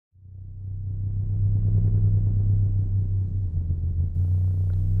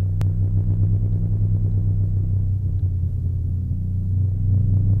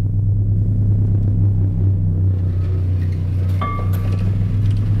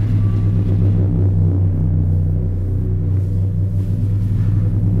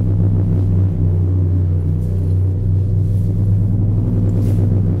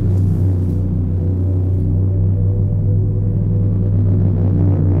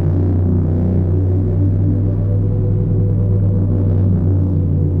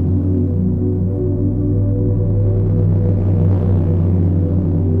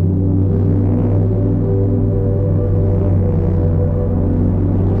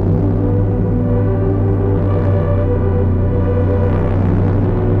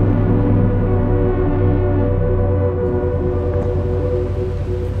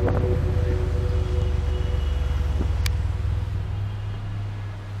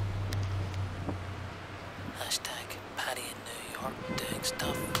Sharp tag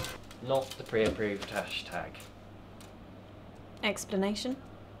stuff. Not the pre-approved hashtag. Explanation?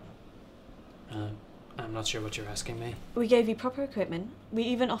 I'm not sure what you're asking me. We gave you proper equipment. We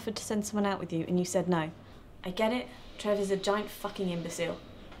even offered to send someone out with you and you said no. I get it. Trevor's a giant fucking imbecile.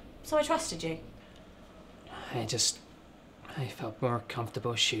 So I trusted you. I felt more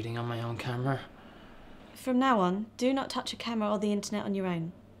comfortable shooting on my own camera. From now on, do not touch a camera or the internet on your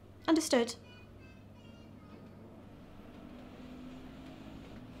own. Understood?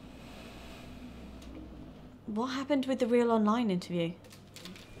 What happened with the Real Online interview?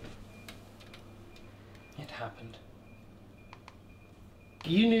 It happened.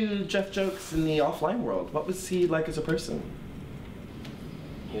 You knew Jeff Jokes in the offline world. What was he like as a person?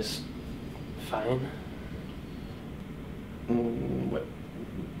 He was fine. What?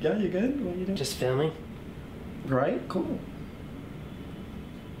 Yeah, you good? What are you doing? Just filming. Right, cool.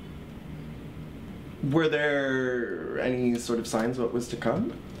 Were there any sort of signs what was to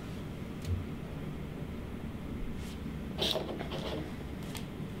come?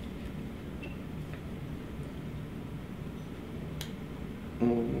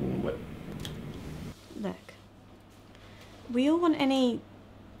 What? Look, we all want any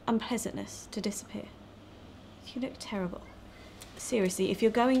unpleasantness to disappear. You look terrible. Seriously, if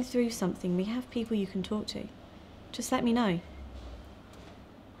you're going through something, we have people you can talk to. Just let me know.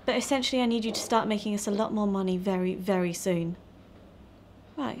 But essentially, I need you to start making us a lot more money very, very soon.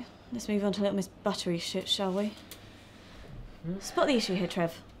 Right, let's move on to little Miss Buttery shit, shall we? Spot the issue here,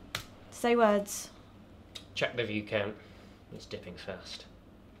 Trev. Say words. Check the view count. It's dipping fast.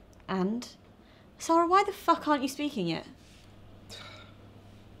 And? Sarah, why the fuck aren't you speaking yet?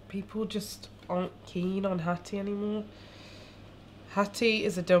 People just aren't keen on Hattie anymore. Hattie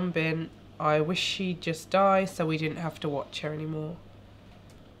is a dumb bin. I wish she'd just die so we didn't have to watch her anymore.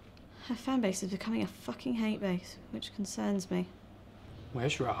 Her fan base is becoming a fucking hate base, which concerns me.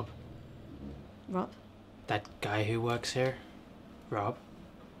 Where's Rob? Rob? That guy who works here? Rob?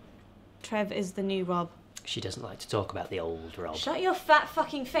 Trev is the new Rob. She doesn't like to talk about the old Rob. Shut your fat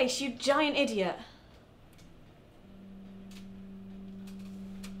fucking face, you giant idiot!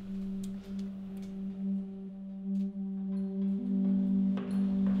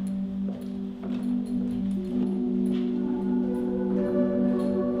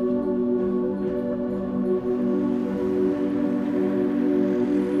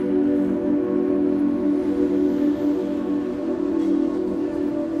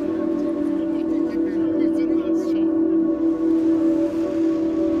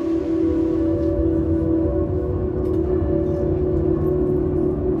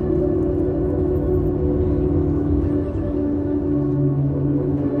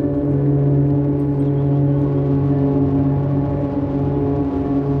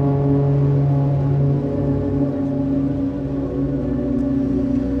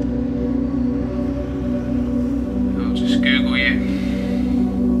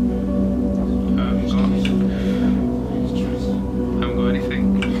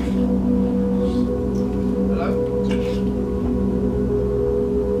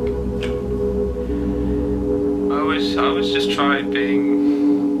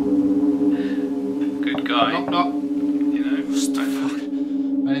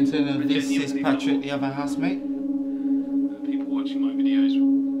 The other housemate? People watching my videos,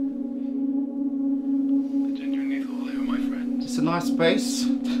 I genuinely thought they were my friends. It's a nice space.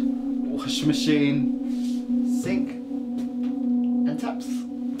 Washing machine, sink, and taps.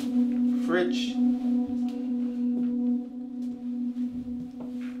 Fridge.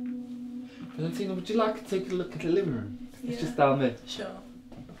 Valentina, would you like to take a look at the living room? Yeah. It's just down there. Sure.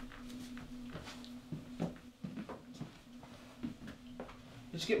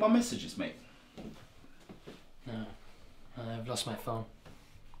 Did you get my messages, mate? No, I've lost my phone.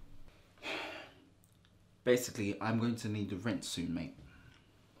 Basically, I'm going to need the rent soon, mate.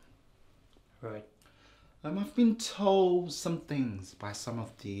 Right. I've been told some things by some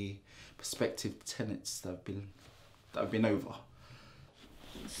of the prospective tenants that have been over.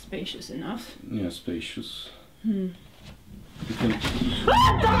 Spacious enough. Yeah, spacious. Hmm.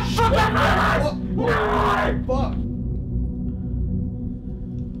 What?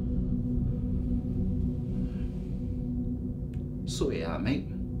 Sort it out, mate.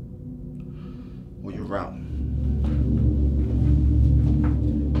 Or you're out.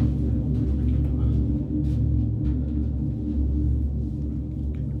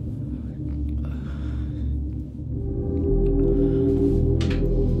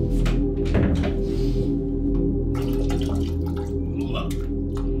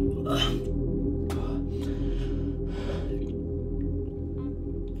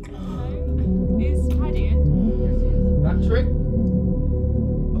 Is Paddy in? Patrick?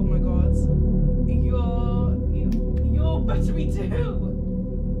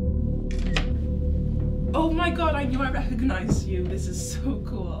 god, I knew I recognized you. This is so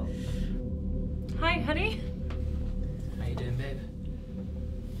cool. Hi, honey. How you doing, babe?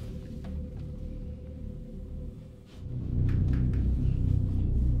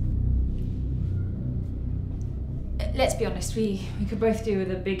 Let's be honest, we could both do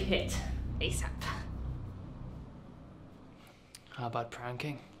with a big hit ASAP. How about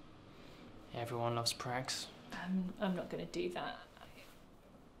pranking? Everyone loves pranks. I'm not gonna do that.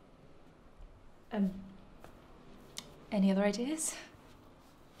 Any other ideas?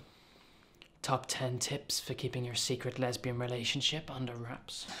 Top 10 tips for keeping your secret lesbian relationship under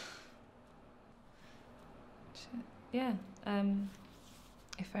wraps. Yeah,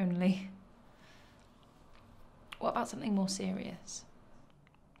 if only. What about something more serious?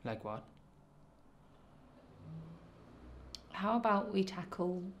 Like what? How about we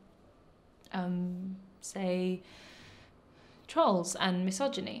tackle, say, trolls and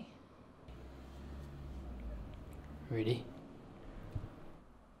misogyny? Really?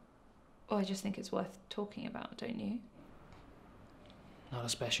 Well, I just think it's worth talking about, don't you? Not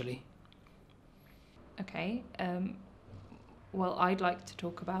especially. Okay, well, I'd like to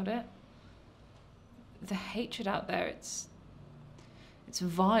talk about it. The hatred out there, it's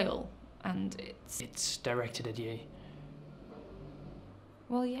vile, and It's directed at you.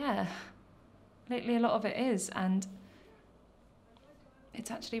 well, yeah. Lately a lot of it is, and it's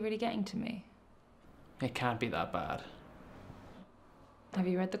actually really getting to me. It can't be that bad. Have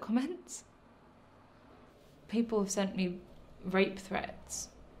you read the comments? People have sent me rape threats,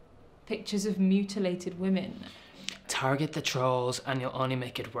 pictures of mutilated women. Target the trolls and you'll only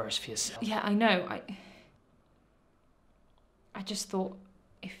make it worse for yourself. Yeah, I know. I just thought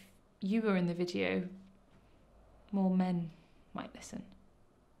if you were in the video, more men might listen.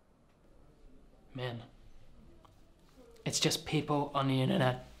 Men. It's just people on the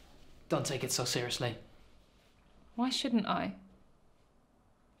internet. Don't take it so seriously. Why shouldn't I?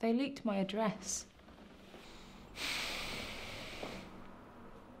 They leaked my address.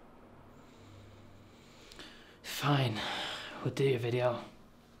 Fine. We'll do your video.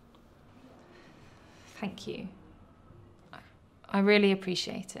 Thank you. I really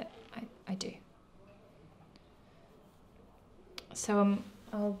appreciate it. I do. So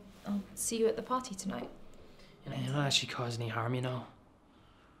I'll see you at the party tonight. You're not actually cause any harm, you know.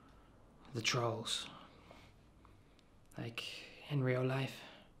 The trolls. Like, in real life.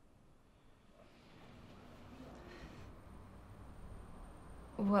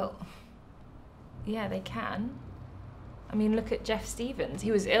 Well, yeah, they can. I mean, look at Jeff Stevens.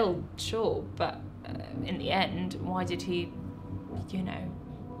 He was ill, sure, but in the end, why did he, you know,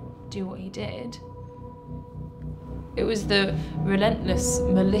 do what he did? It was the relentless,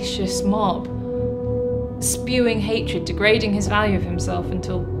 malicious mob, spewing hatred, degrading his value of himself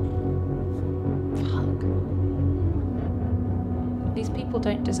until... Fuck. These people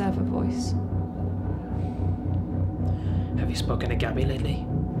don't deserve a voice. Have you spoken to Gabby lately?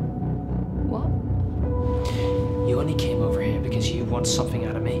 What? You only came over here because you want something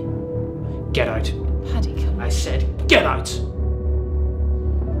out of me. Get out. Paddy, come on. I said, get out!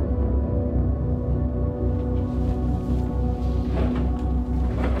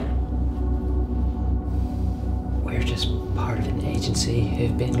 We're just part of an agency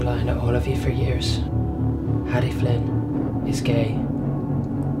who've been lying to all of you for years. Hattie Flynn is gay.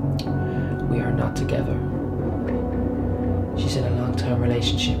 We are not together. She's in a long-term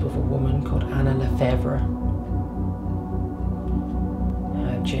relationship with a woman called Anna Lefebvre.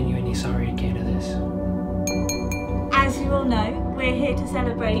 I'm genuinely sorry it came to this. As you all know, we're here to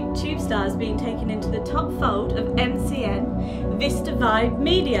celebrate Tube Stars being taken into the top fold of MCN Vista Vibe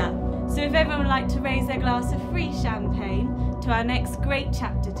Media. So if everyone would like to raise their glass of free champagne to our next great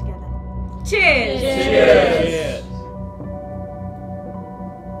chapter together. Cheers! Cheers!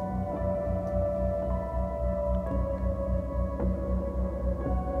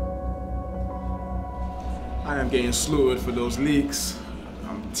 I am getting slaughtered for those leaks.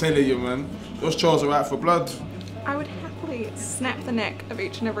 I'm telling you, man. Those trolls are out for blood. I would happily snap the neck of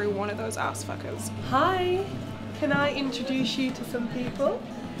each and every one of those ass fuckers. Hi, can I introduce you to some people?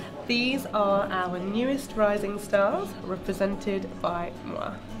 These are our newest rising stars, represented by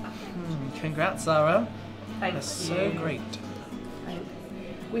moi. Congrats, Zara. Thank That's you. so great. Thanks.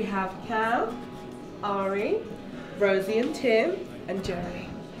 We have Cal, Ari, Rosie and Tim, and Jerry.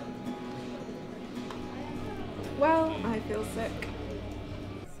 Well, I feel sick.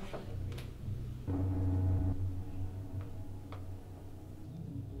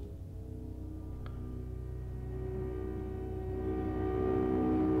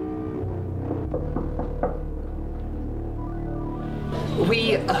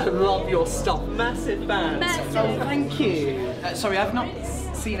 We I love your stuff. Massive fans. Massive. Oh, thank you. Sorry, I've not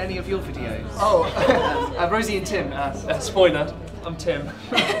seen any of your videos. Oh, Rosie and Tim. Spoiler, I'm Tim.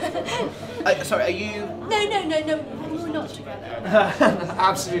 Sorry, are you... No, we're not together.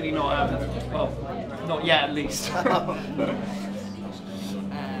 Absolutely not. Well, not yet at least. I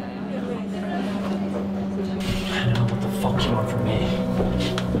don't know what the fuck you want from me.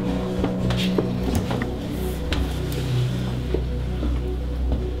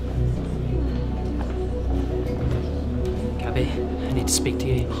 Gabby, I need to speak to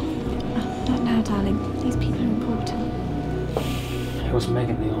you. Oh, not now, darling. These people are important. It was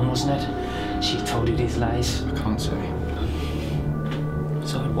Megan Leon, wasn't it? She told you these lies. I can't say.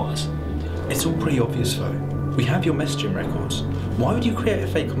 So it was. It's all pretty obvious though. We have your messaging records. Why would you create a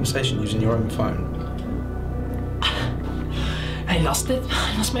fake conversation using your own phone? I lost it.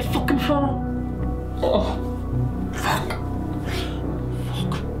 I lost my fucking phone. Oh. Fuck.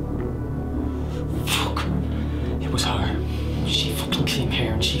 It was her. She fucking came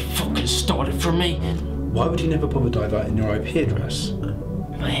here and she fucking stole it from me. Why would you never bother diverting your IP address?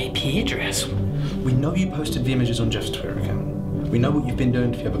 My IP address? We know you posted the images on Jeff's Twitter account. We know what you've been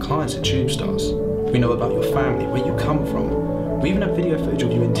doing to the other clients at Tube Stars. We know about your family, where you come from. We even have video footage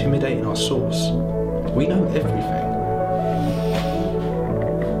of you intimidating our source. We know everything.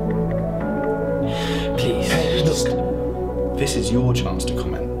 Please. Look, this is your chance to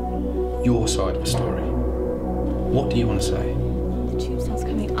comment. Your side of the story. What do you want to say? The Tube Stars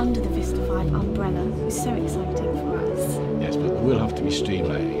coming under the Vista 5 umbrella is so exciting for us. Yes, but there will have to be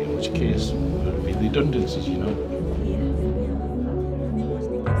streamlining, in which case there will be redundancies, you know.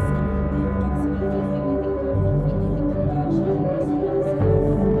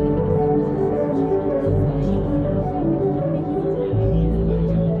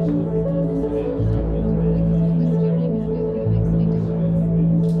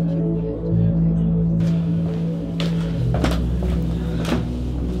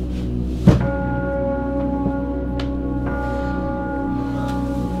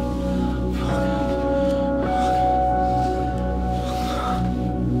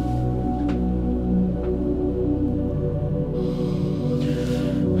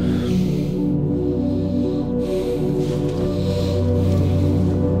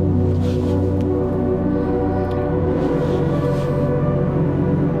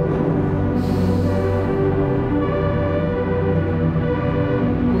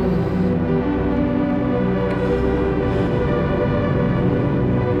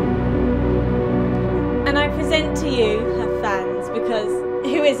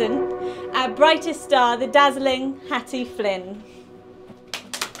 Brightest star, the dazzling Hattie Flynn.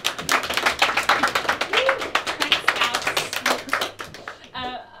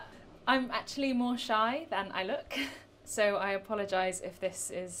 I'm actually more shy than I look, so I apologise if this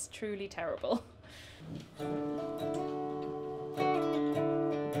is truly terrible.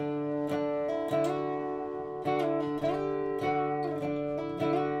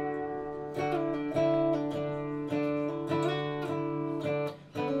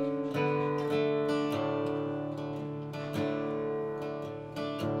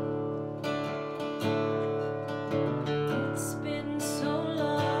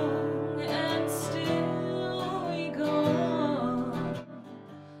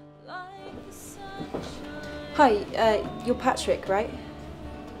 Hi, you're Patrick, right?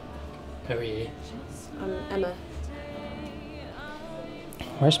 Who are you? I'm Emma.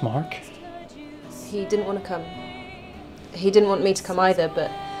 Where's Marc? He didn't want to come. He didn't want me to come either,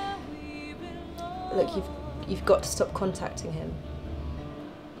 but look, you've got to stop contacting him.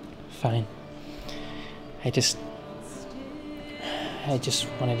 Fine. I just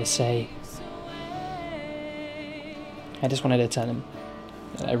wanted to say, I just wanted to tell him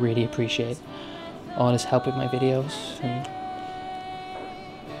that I really appreciate all his help with my videos, and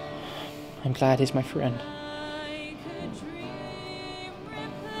I'm glad he's my friend.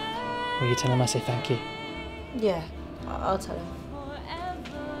 Will you tell him I say thank you? Yeah, I'll tell him.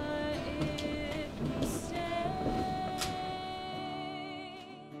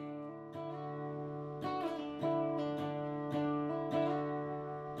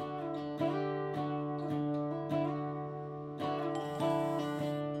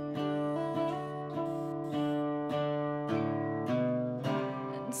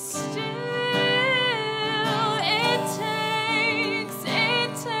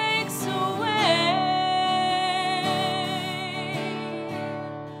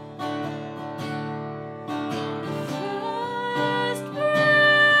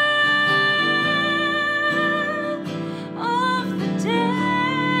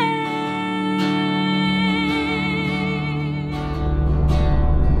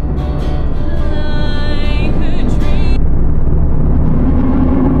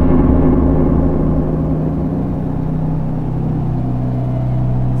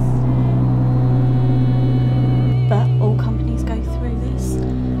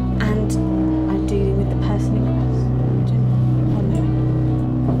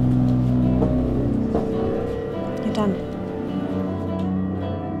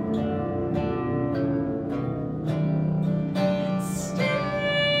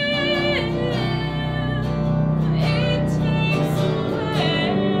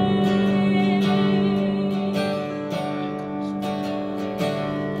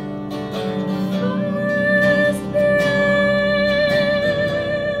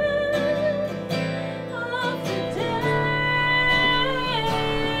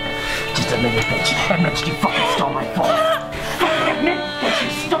 just a minute, bitch. Admit you fucking stole my phone. Fucking admit that you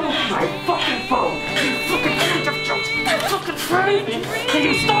stole my fucking phone. You fucking piece of jokes. You fucking friend.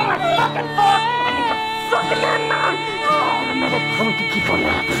 You stole my fucking phone. And you can fucking end now. Oh, admit it. And we can keep on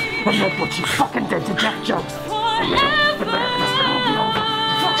laughing. Admit what you fucking did to Jeff Jokes. Admit it. Admit it. This will be over.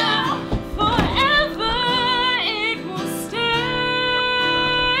 Forever it will stay.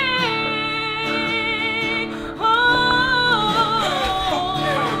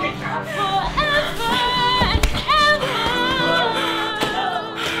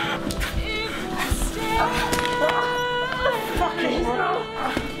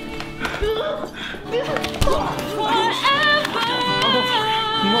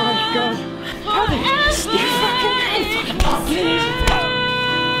 My God. Paddy, you fucking please.